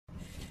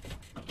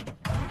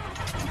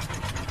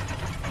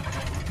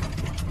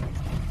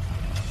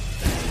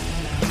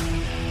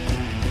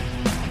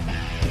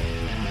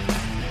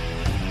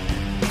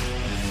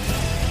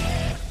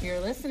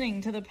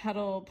listening to the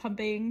Pedal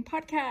Pumping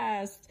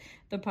Podcast,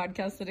 the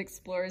podcast that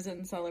explores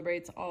and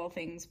celebrates all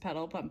things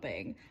pedal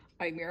pumping.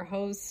 I'm your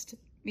host,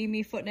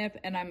 Mimi Footnip,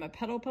 and I'm a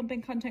pedal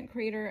pumping content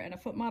creator and a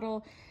foot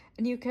model.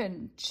 And you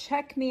can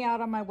check me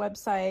out on my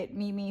website,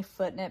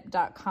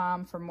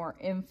 mimifootnip.com, for more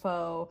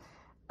info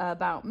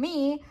about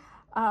me.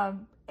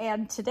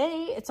 And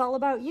today it's all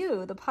about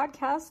you. The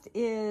podcast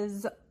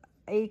is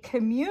a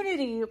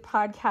community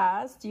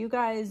podcast. You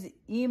guys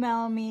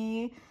email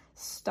me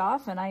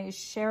stuff and I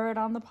share it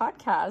on the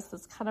podcast.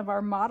 That's kind of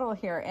our model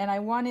here. And I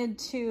wanted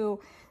to,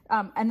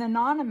 an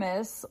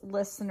anonymous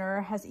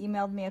listener has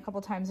emailed me a couple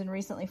times and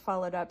recently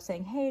followed up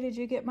saying, hey, did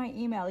you get my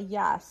email?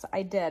 Yes,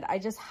 I did. I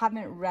just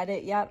haven't read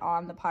it yet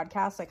on the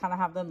podcast. I kind of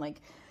have them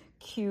like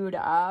queued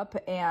up,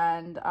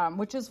 and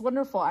which is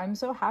wonderful. I'm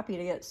so happy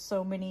to get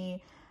so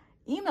many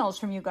emails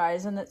from you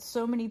guys and that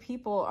so many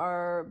people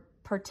are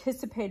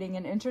participating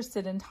and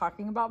interested in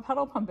talking about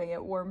pedal pumping.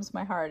 It warms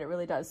my heart. It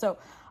really does. So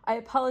I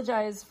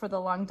apologize for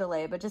the long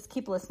delay, but just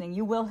keep listening.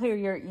 You will hear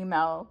your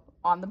email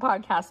on the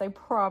podcast. I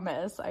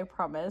promise.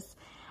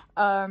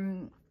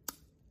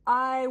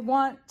 I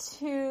want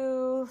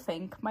to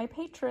thank my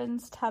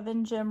patrons: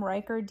 Tevin, Jim,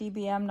 Riker,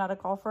 DBM, Not a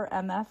Golfer,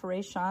 MF,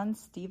 Ray Sean,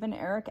 Stephen,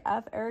 Eric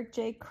F, Eric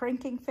J,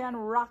 Cranking Fan,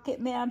 Rocket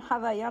Man,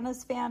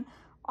 Havaianas Fan,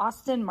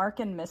 Austin,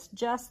 Mark and Miss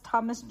Jess,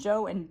 Thomas,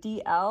 Joe, and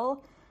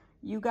DL.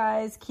 You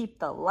guys keep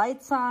the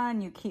lights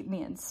on. You keep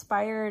me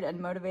inspired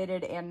and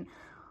motivated, and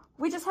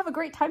we just have a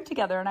great time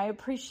together. And I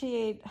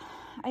appreciate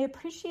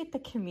the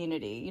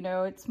community. You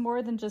know, it's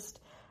more than just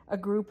a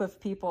group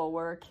of people.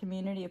 We're a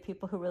community of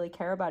people who really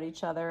care about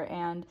each other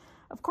and,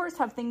 of course,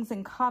 have things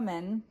in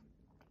common.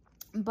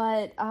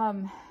 But I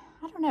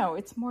don't know.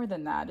 It's more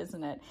than that,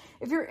 isn't it?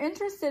 If you're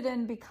interested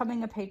in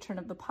becoming a patron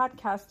of the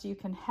podcast, you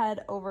can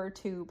head over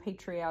to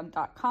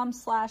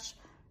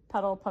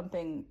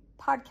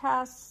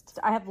patreon.com/pedalpumpingpodcast.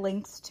 I have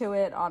links to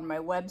it on my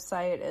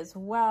website as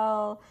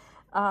well.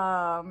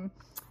 And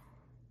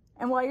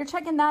while you're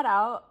checking that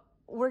out,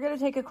 we're going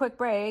to take a quick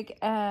break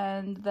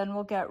and then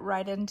we'll get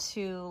right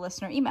into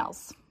listener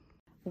emails.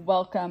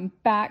 Welcome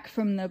back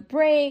from the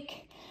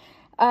break.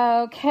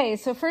 Okay,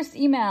 so first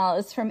email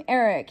is from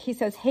Eric. He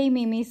says, hey,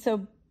 Mimi,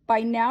 so by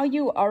now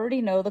you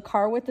already know the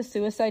car with the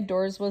suicide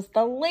doors was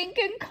the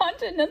Lincoln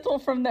Continental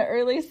from the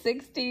early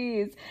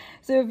 60s.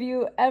 So if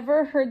you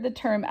ever heard the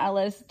term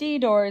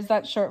LSD doors,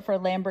 that's short for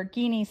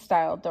Lamborghini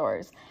style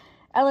doors.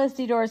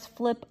 LSD doors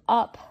flip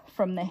up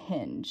from the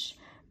hinge.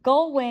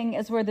 Gull wing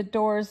is where the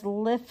doors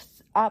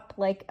lifts up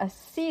like a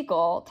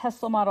seagull.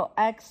 Tesla Model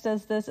X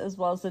does this, as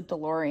well as the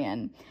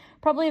DeLorean.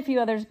 Probably a few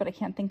others, but I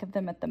can't think of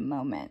them at the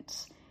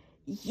moment.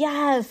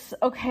 Yes.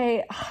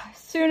 Okay. As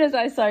soon as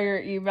I saw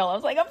your email, I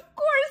was like, of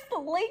course, the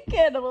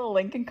Lincoln, a little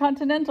Lincoln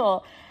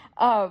Continental.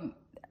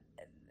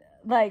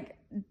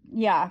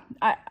 Yeah,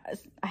 I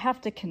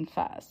have to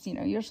confess, you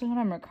know, usually when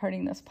I'm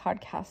recording this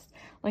podcast,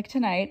 like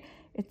tonight,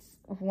 it's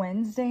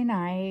Wednesday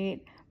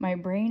night, my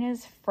brain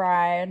is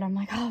fried. I'm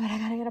like, oh, but I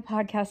gotta get a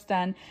podcast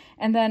done.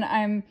 And then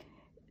I'm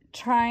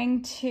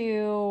trying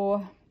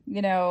to,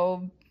 you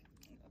know,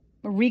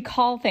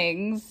 recall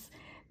things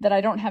that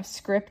I don't have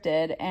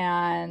scripted,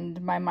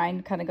 and my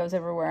mind kind of goes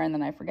everywhere, and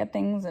then I forget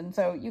things. And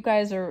so you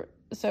guys are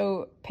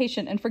so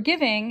patient and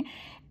forgiving,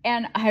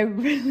 and I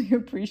really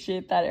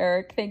appreciate that,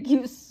 Eric. Thank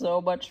you so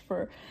much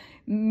for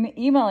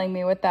emailing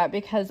me with that,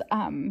 because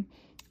I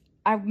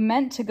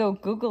meant to go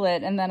Google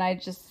it, and then I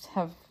just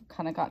have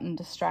kind of gotten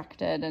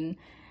distracted. And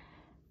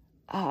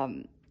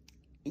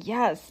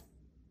yes,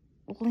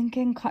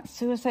 Lincoln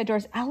suicide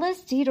doors,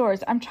 LSD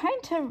doors. I'm trying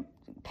to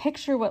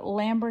picture what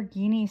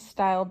Lamborghini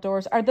style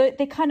doors are.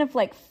 They kind of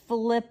like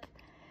flip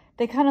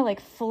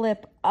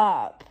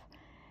up,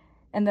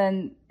 and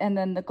then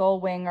the gull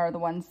wing are the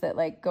ones that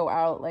like go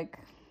out like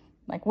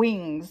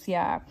wings.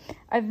 Yeah,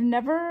 I've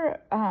never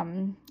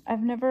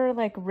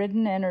like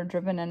ridden in or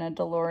driven in a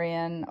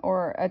DeLorean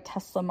or a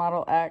Tesla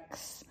Model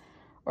X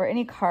or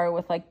any car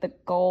with like the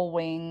gull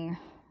wing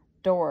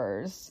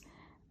doors.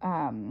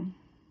 I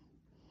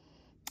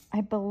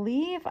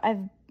believe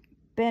I've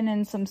been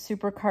in some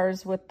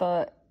supercars with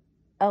the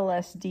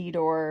LSD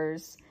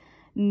doors.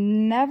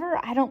 Never,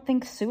 I don't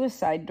think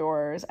suicide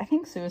doors. I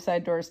think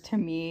suicide doors to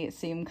me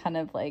seem kind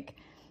of like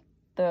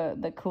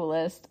the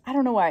coolest. I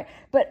don't know why,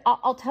 but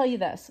I'll tell you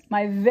this.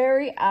 My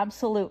very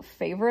absolute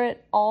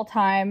favorite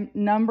all-time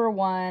number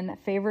one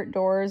favorite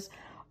doors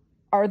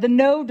are the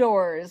no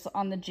doors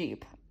on the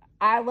Jeep.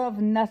 I love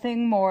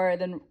nothing more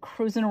than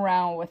cruising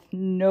around with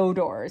no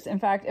doors. In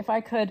fact, if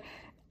I could,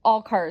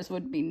 all cars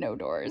would be no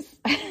doors.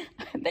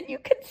 Then you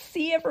could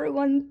see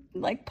everyone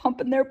like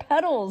pumping their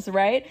pedals,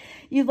 right?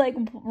 You like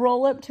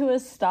roll up to a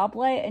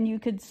stoplight and you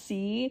could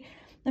see.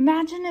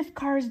 Imagine if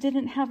cars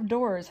didn't have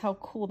doors, how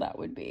cool that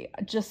would be.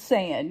 Just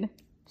saying.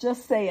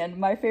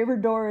 My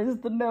favorite door is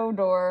the no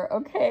door.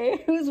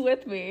 Okay, who's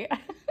with me?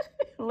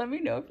 Let me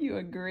know if you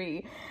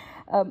agree.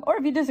 Or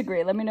if you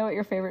disagree, let me know what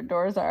your favorite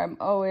doors are. I'm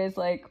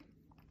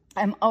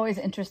always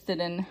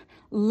interested in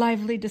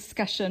lively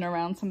discussion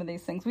around some of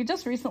these things. We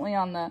just recently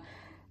on the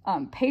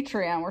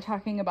Patreon, we're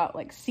talking about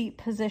like seat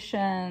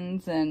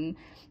positions, and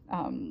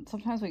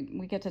sometimes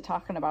we get to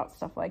talking about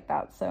stuff like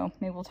that. So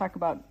maybe we'll talk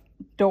about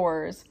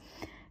doors.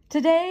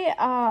 Today,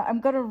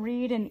 I'm going to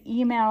read an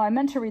email. I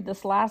meant to read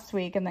this last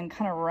week and then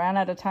kind of ran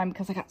out of time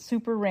because I got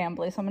super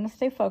rambly. So I'm going to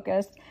stay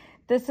focused.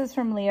 This is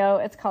from Leo.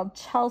 It's called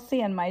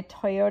Chelsea and My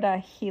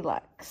Toyota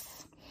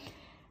Hilux.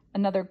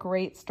 Another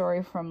great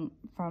story from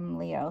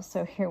Leo.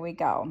 So here we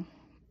go.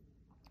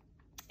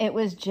 It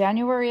was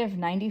January of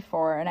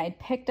 94, and I'd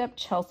picked up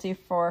Chelsea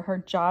for her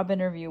job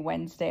interview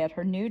Wednesday at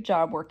her new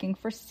job working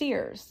for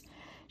Sears.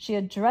 She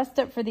had dressed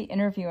up for the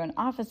interview in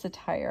office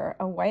attire,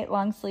 a white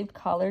long-sleeved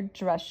collared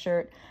dress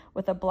shirt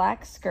with a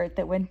black skirt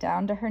that went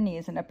down to her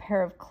knees and a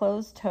pair of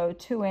closed-toe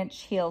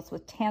 2-inch heels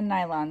with tan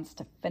nylons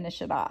to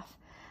finish it off.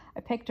 I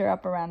picked her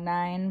up around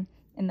 9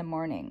 in the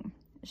morning.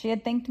 She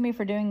had thanked me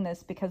for doing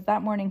this because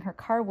that morning her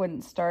car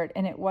wouldn't start,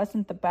 and it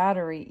wasn't the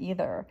battery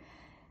either.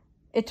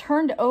 It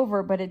turned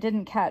over, but it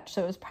didn't catch,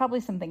 so it was probably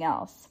something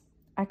else.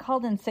 I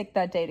called in sick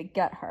that day to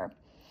get her.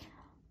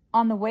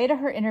 On the way to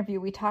her interview,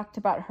 we talked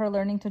about her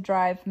learning to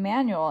drive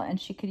manual,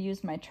 and she could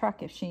use my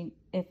truck if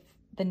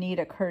the need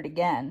occurred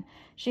again.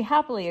 She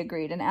happily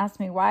agreed and asked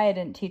me why I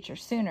didn't teach her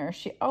sooner.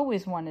 She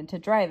always wanted to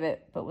drive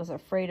it, but was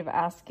afraid of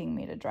asking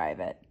me to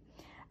drive it.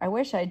 I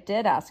wish I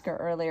did ask her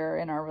earlier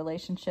in our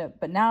relationship,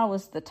 but now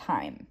was the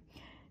time.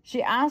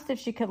 She asked if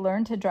she could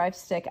learn to drive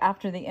stick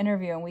after the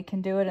interview, and we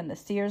can do it in the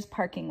Sears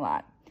parking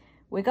lot.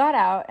 We got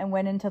out and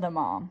went into the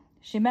mall.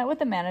 She met with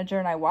the manager,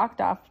 and I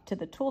walked off to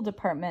the tool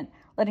department,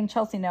 letting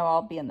Chelsea know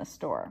I'll be in the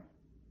store.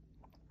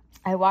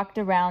 I walked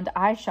around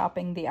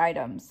eye-shopping the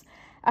items.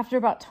 After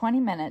about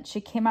 20 minutes,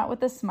 she came out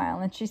with a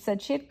smile, and she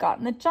said she had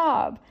gotten the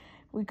job.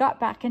 We got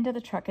back into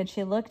the truck, and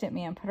she looked at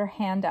me and put her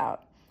hand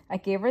out. I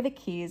gave her the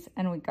keys,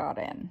 and we got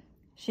in.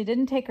 She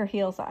didn't take her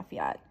heels off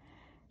yet.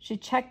 She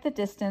checked the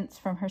distance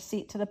from her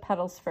seat to the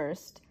pedals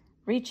first,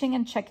 reaching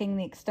and checking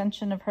the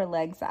extension of her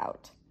legs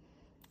out.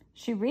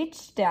 She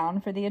reached down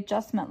for the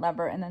adjustment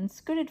lever and then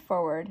scooted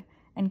forward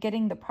and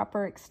getting the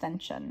proper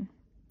extension.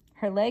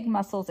 Her leg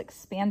muscles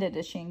expanded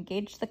as she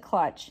engaged the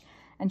clutch,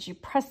 and she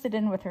pressed it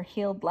in with her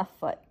heeled left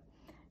foot.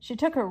 She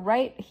took her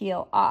right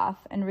heel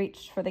off and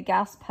reached for the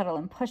gas pedal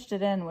and pushed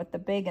it in with the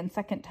big and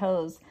second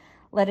toes,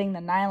 letting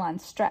the nylon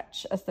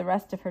stretch as the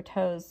rest of her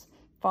toes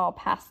fall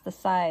past the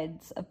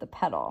sides of the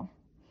pedal.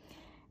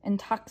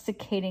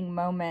 Intoxicating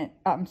movement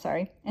of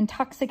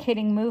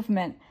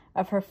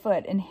her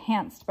foot,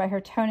 enhanced by her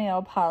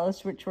toenail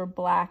polish, which were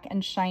black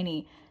and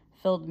shiny,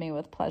 filled me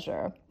with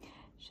pleasure.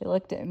 She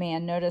looked at me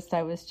and noticed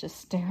I was just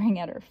staring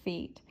at her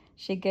feet.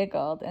 She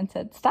giggled and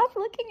said, "Stop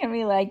looking at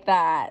me like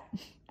that."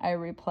 I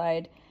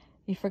replied,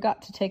 "You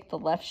forgot to take the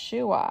left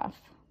shoe off."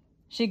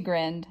 She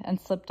grinned and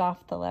slipped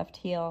off the left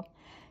heel.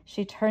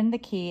 She turned the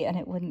key and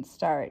it wouldn't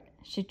start.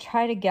 She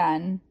tried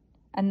again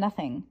and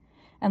nothing,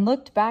 and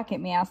looked back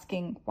at me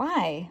asking,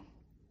 "Why?"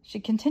 She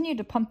continued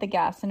to pump the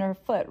gas, and her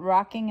foot,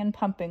 rocking and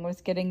pumping,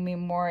 was getting me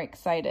more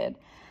excited.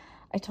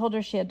 I told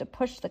her she had to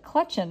push the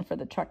clutch in for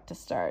the truck to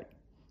start.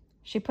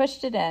 She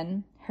pushed it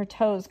in. Her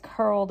toes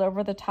curled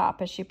over the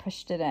top as she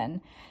pushed it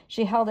in.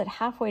 She held it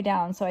halfway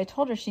down, so I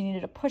told her she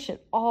needed to push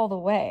it all the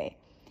way.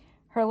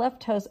 Her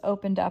left toes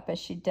opened up as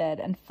she did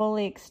and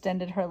fully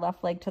extended her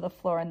left leg to the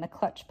floor, and the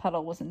clutch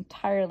pedal was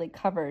entirely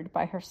covered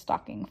by her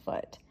stocking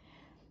foot.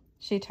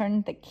 She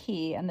turned the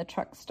key and the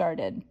truck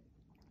started.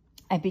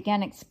 I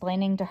began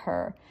explaining to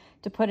her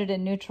to put it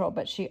in neutral,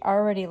 but she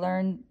already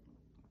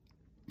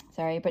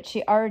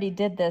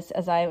did this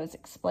as I was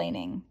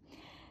explaining.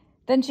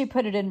 Then she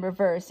put it in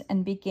reverse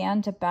and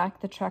began to back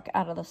the truck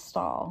out of the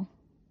stall.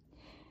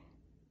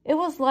 It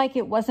was like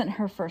it wasn't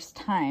her first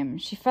time.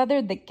 She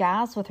feathered the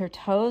gas with her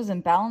toes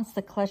and balanced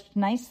the clutch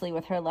nicely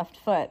with her left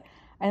foot.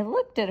 I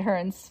looked at her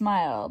and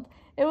smiled.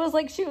 It was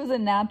like she was a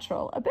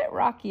natural, a bit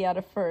rocky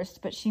at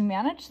first, but she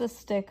managed the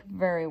stick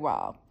very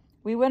well.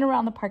 We went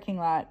around the parking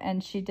lot,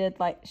 and she did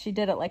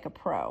it like a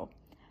pro.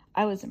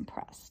 I was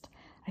impressed.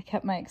 I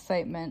kept my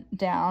excitement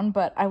down,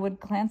 but I would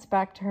glance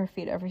back to her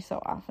feet every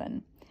so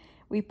often.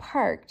 We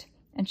parked,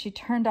 and she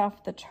turned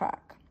off the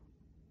truck,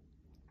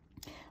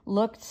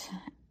 looked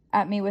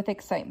at me with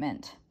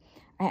excitement.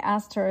 I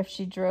asked her if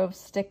she drove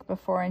stick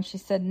before, and she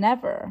said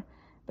never,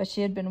 but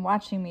she had been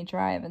watching me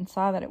drive and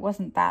saw that it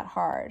wasn't that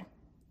hard.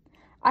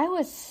 I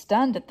was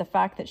stunned at the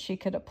fact that she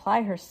could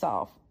apply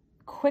herself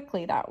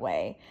quickly that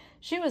way.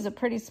 She was a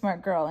pretty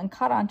smart girl and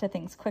caught on to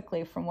things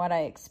quickly from what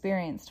I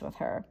experienced with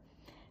her.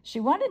 She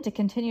wanted to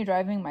continue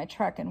driving my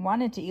truck and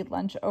wanted to eat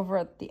lunch over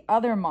at the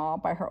other mall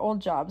by her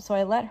old job, so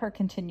I let her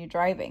continue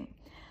driving.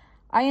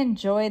 I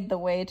enjoyed the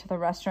way to the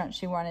restaurant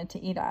she wanted to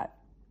eat at.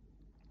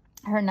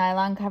 Her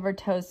nylon-covered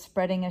toes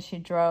spreading as she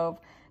drove.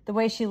 The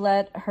way she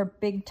let her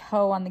big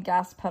toe on the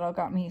gas pedal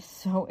got me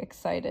so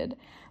excited.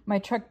 My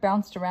truck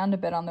bounced around a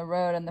bit on the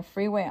road, and the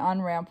freeway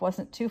on-ramp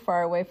wasn't too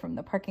far away from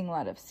the parking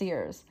lot of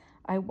Sears.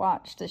 I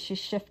watched as she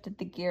shifted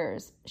the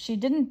gears. She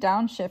didn't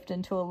downshift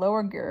into a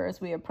lower gear as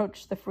we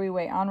approached the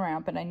freeway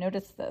on-ramp, and I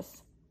noticed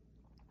this.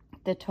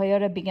 The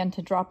Toyota began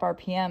to drop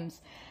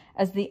RPMs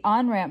as the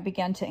on-ramp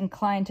began to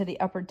incline to the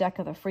upper deck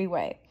of the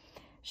freeway.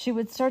 she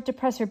would start to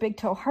press her big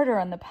toe harder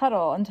on the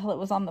pedal until it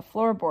was on the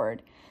floorboard.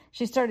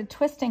 She started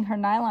twisting her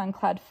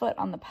nylon-clad foot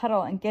on the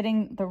pedal and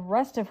getting the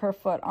rest of her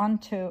foot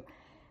onto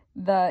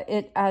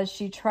it as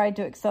she tried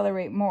to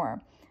accelerate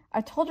more.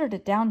 I told her to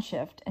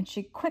downshift, and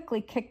she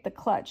quickly kicked the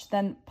clutch,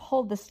 then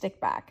pulled the stick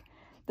back.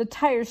 The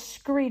tires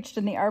screeched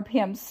and the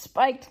RPM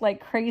spiked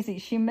like crazy.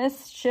 She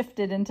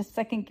misshifted into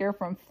second gear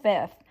from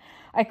fifth.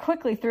 I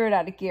quickly threw it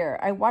out of gear.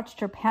 I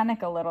watched her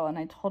panic a little, and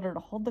I told her to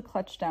hold the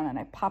clutch down, and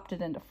I popped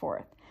it into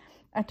fourth.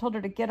 I told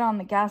her to get on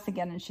the gas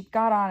again, and she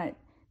got on it,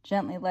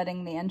 gently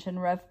letting the engine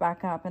rev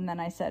back up, and then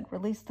I said,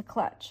 release the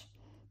clutch.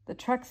 The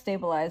truck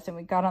stabilized, and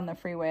we got on the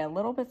freeway a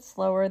little bit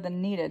slower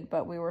than needed,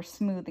 but we were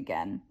smooth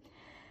again.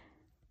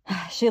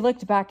 She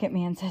looked back at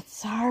me and said,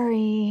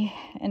 sorry,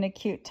 in a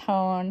cute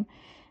tone,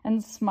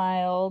 and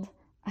smiled.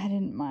 I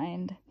didn't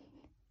mind.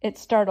 It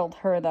startled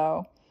her,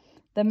 though.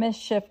 The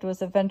misshift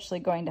was eventually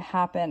going to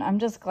happen. I'm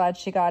just glad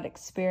she got to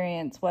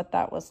experience what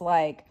that was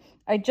like.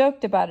 I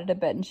joked about it a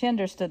bit, and she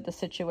understood the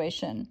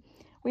situation.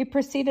 We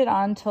proceeded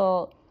on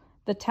till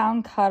the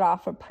town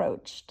cutoff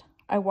approached.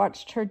 I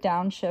watched her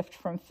downshift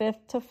from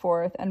fifth to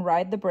fourth and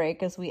ride the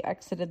brake as we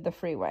exited the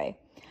freeway,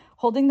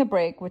 holding the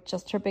brake with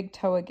just her big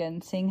toe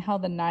again, seeing how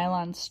the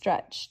nylon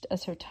stretched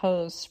as her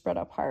toes spread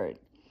apart.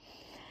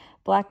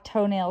 Black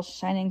toenails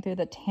shining through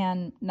the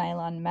tan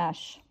nylon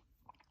mesh.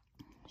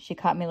 She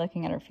caught me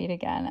looking at her feet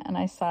again, and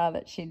I saw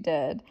that she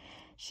did.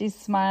 She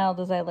smiled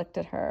as I looked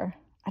at her.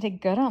 I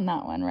did good on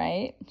that one,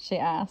 right? She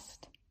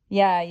asked.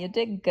 Yeah, you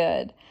did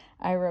good,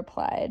 I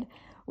replied.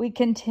 We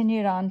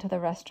continued on to the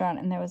restaurant,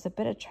 and there was a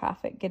bit of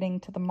traffic getting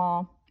to the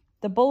mall.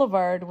 The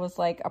boulevard was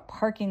like a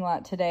parking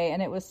lot today,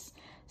 and it was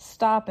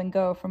stop and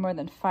go for more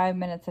than 5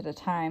 minutes at a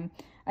time.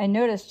 I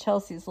noticed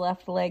Chelsea's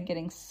left leg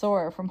getting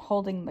sore from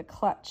holding the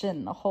clutch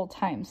in the whole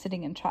time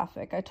sitting in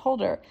traffic. I told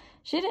her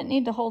she didn't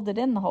need to hold it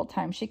in the whole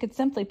time. She could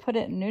simply put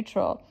it in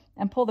neutral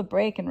and pull the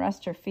brake and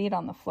rest her feet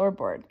on the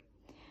floorboard.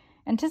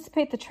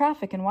 Anticipate the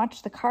traffic and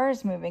watch the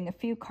cars moving a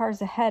few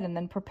cars ahead, and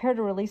then prepare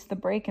to release the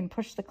brake and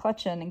push the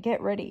clutch in and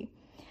get ready.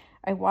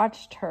 I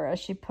watched her as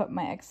she put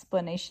my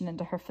explanation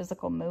into her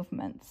physical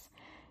movements.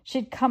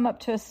 She'd come up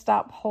to a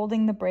stop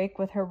holding the brake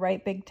with her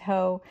right big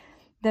toe,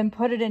 then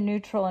put it in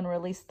neutral and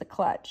released the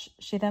clutch.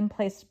 She then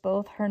placed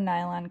both her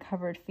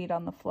nylon-covered feet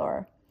on the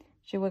floor.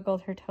 She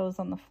wiggled her toes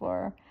on the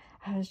floor.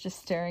 I was just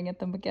staring at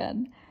them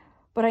again.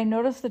 But I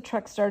noticed the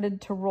truck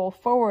started to roll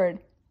forward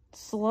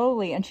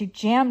slowly, and she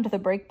jammed the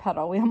brake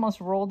pedal. We almost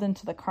rolled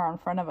into the car in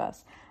front of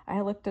us.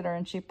 I looked at her,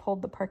 and she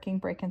pulled the parking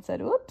brake and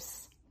said,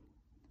 oops.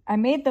 I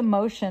made the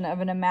motion of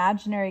an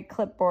imaginary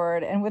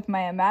clipboard, and with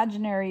my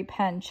imaginary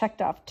pen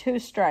checked off 2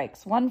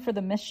 strikes, one for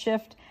the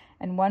misshift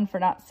and one for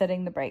not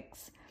setting the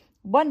brakes.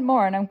 One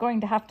more, and I'm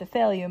going to have to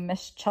fail you,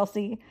 Miss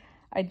Chelsea,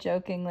 I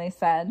jokingly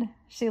said.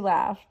 She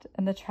laughed,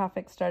 and the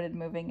traffic started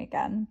moving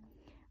again.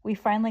 We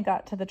finally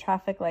got to the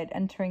traffic light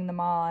entering the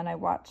mall, and I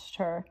watched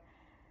her.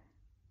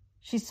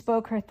 She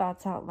spoke her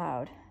thoughts out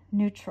loud.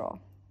 Neutral.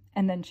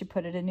 And then she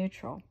put it in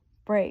neutral.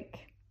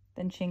 Brake.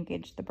 Then she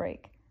engaged the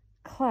brake.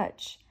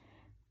 Clutch.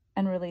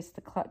 And released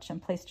the clutch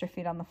and placed her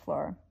feet on the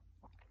floor.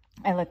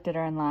 I looked at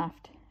her and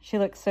laughed. She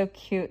looked so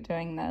cute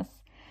doing this.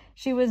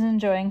 She was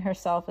enjoying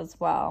herself as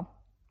well.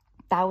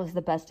 That was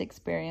the best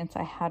experience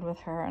I had with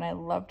her, and I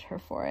loved her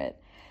for it.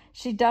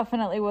 She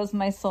definitely was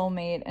my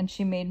soulmate, and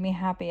she made me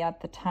happy at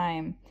the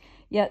time.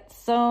 Yet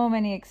so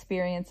many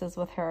experiences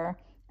with her,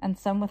 and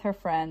some with her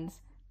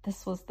friends.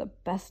 This was the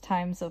best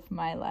times of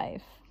my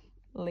life.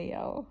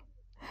 Leo.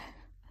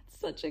 That's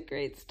such a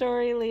great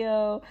story,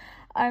 Leo.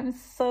 I'm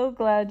so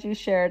glad you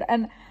shared.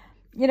 And,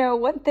 you know,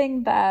 one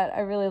thing that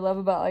I really love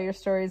about all your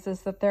stories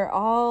is that they're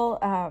all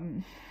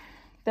kind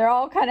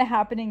of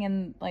happening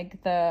in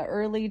like the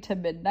early to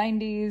mid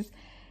 90s,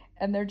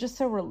 and they're just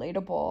so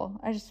relatable.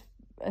 It's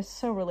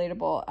so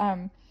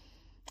relatable.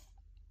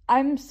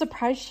 I'm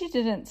surprised she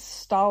didn't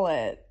stall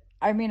it.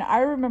 I mean, I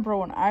remember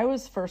when I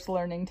was first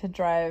learning to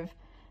drive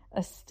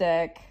a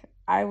stick,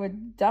 I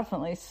would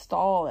definitely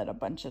stall it a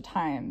bunch of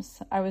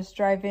times. I was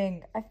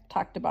driving, I've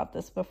talked about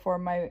this before,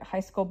 my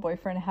high school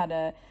boyfriend had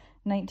a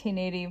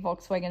 1980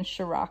 Volkswagen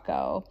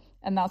Scirocco,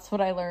 and that's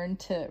what I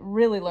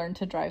really learned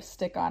to drive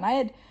stick on.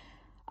 I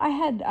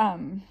had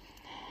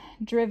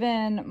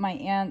driven my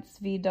aunt's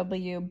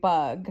VW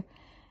Bug.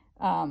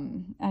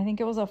 I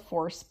think it was a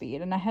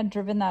 4-speed, and I had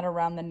driven that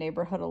around the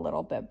neighborhood a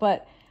little bit,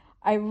 but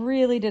I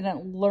really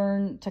didn't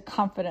learn to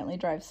confidently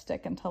drive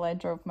stick until I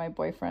drove my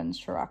boyfriend's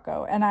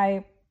Scirocco. And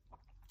I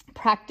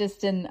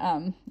practiced in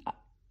a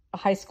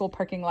high school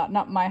parking lot,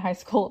 not my high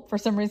school, for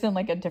some reason,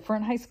 like a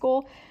different high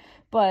school.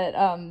 But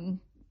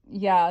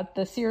yeah,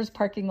 the Sears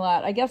parking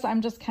lot. I guess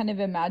I'm just kind of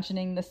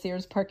imagining the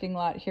Sears parking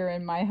lot here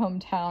in my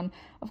hometown.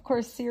 Of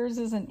course, Sears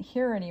isn't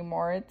here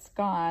anymore. It's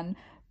gone.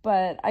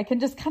 But I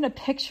can just kind of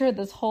picture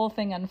this whole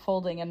thing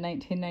unfolding in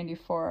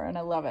 1994, and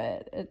I love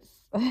it.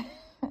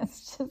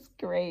 It's just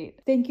great.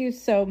 Thank you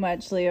so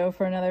much, Leo,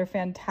 for another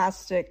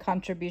fantastic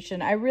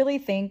contribution. I really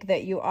think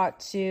that you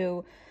ought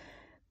to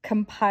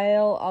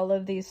compile all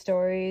of these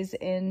stories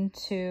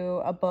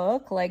into a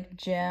book like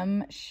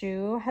Jim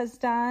Shu has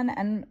done.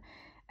 And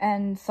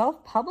and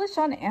self-publish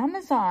on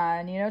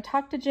Amazon.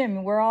 Talk to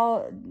Jim.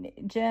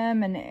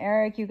 Jim and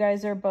Eric, you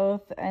guys are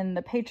both in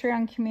the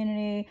Patreon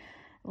community.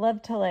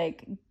 Love to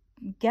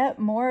get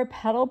more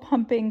pedal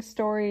pumping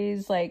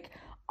stories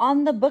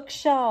on the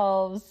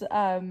bookshelves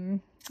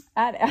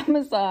at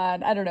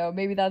Amazon. I don't know,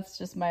 maybe that's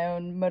just my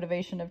own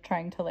motivation of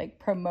trying to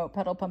promote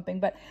pedal pumping.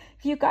 But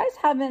if you guys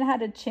haven't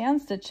had a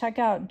chance to check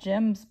out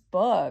Jim's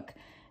book,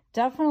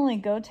 definitely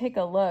go take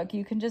a look.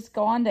 You can just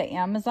go onto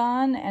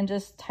Amazon and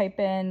just type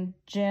in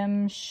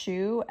Jim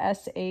Shue,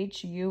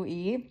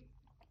 Shue,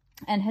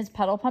 and his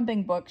pedal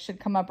pumping book should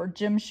come up, or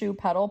Jim Shue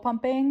Pedal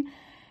Pumping,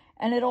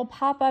 and it'll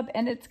pop up,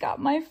 and it's got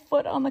my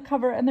foot on the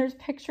cover, and there's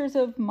pictures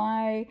of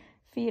my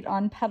feet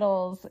on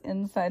pedals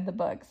inside the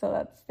book.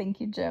 So thank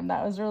you, Jim.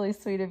 That was really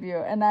sweet of you.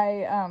 And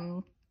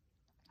I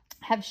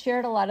have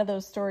shared a lot of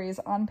those stories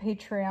on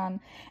Patreon.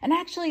 And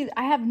actually,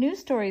 I have new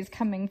stories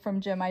coming from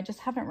Jim. I just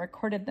haven't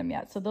recorded them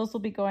yet. So those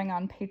will be going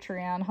on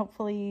Patreon,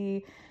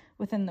 hopefully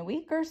within the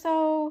week or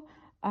so.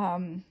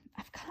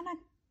 I've kind of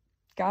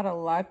got a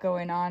lot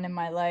going on in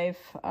my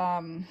life.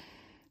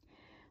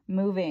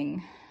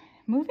 Moving's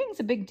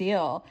a big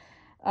deal.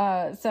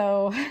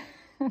 So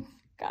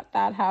got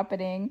that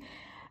happening.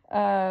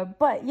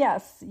 But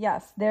yes,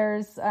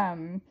 there's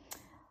a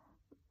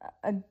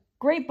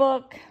great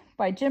book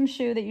by Jim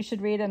Shue that you should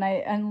read.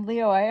 And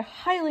Leo, I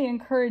highly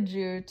encourage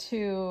you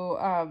to,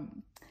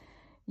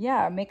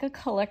 make a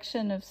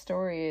collection of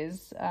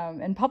stories,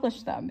 and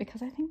publish them,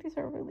 because I think these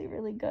are really,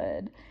 really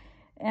good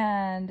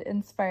and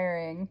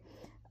inspiring.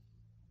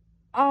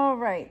 All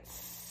right.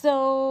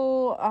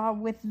 So,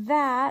 with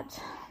that,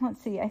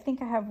 let's see, I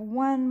think I have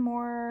one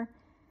more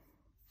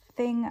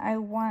thing I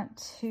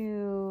want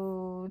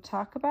to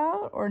talk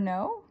about, or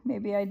no,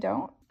 maybe I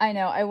don't. I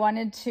know, I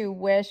wanted to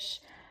wish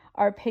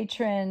our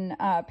patron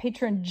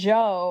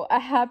Joe a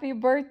happy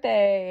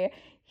birthday.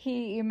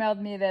 He emailed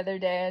me the other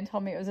day and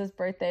told me it was his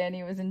birthday, and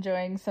he was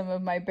enjoying some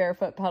of my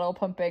barefoot pedal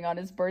pumping on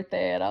his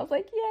birthday, and I was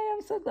like, yay,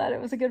 I'm so glad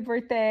it was a good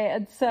birthday.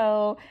 And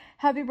so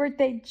happy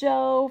birthday,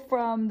 Joe,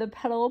 from the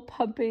Pedal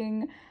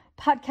Pumping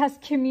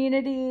podcast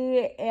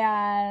community,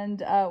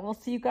 and we'll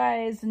see you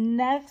guys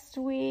next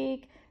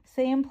week.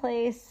 Same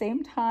place,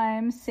 same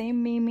time,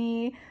 same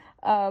Mimi.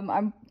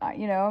 I'm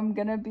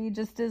gonna be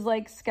just as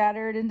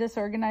scattered and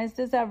disorganized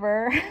as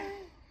ever.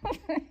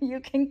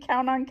 You can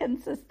count on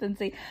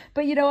consistency.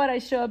 But you know what? I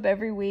show up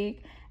every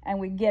week and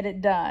we get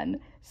it done.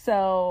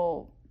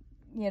 So,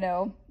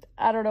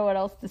 I don't know what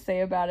else to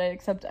say about it,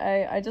 except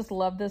I just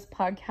love this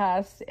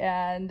podcast.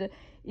 And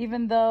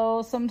even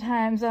though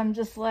sometimes I'm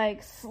just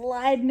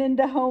sliding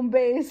into home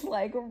base,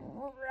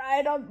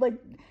 right on,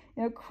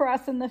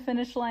 crossing the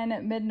finish line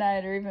at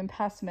midnight or even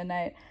past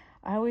midnight,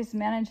 I always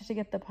manage to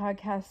get the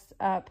podcast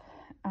up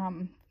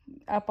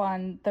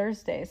on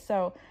Thursday.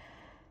 So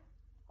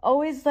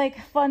always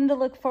fun to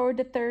look forward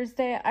to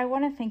Thursday. I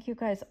want to thank you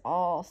guys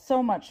all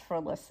so much for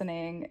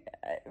listening.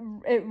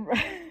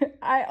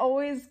 I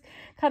always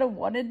kind of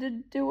wanted to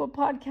do a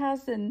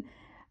podcast, and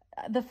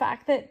the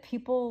fact that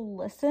people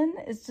listen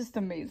is just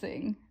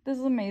amazing. This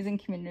is amazing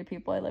community of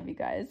people. I love you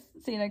guys.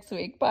 See you next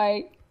week.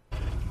 Bye.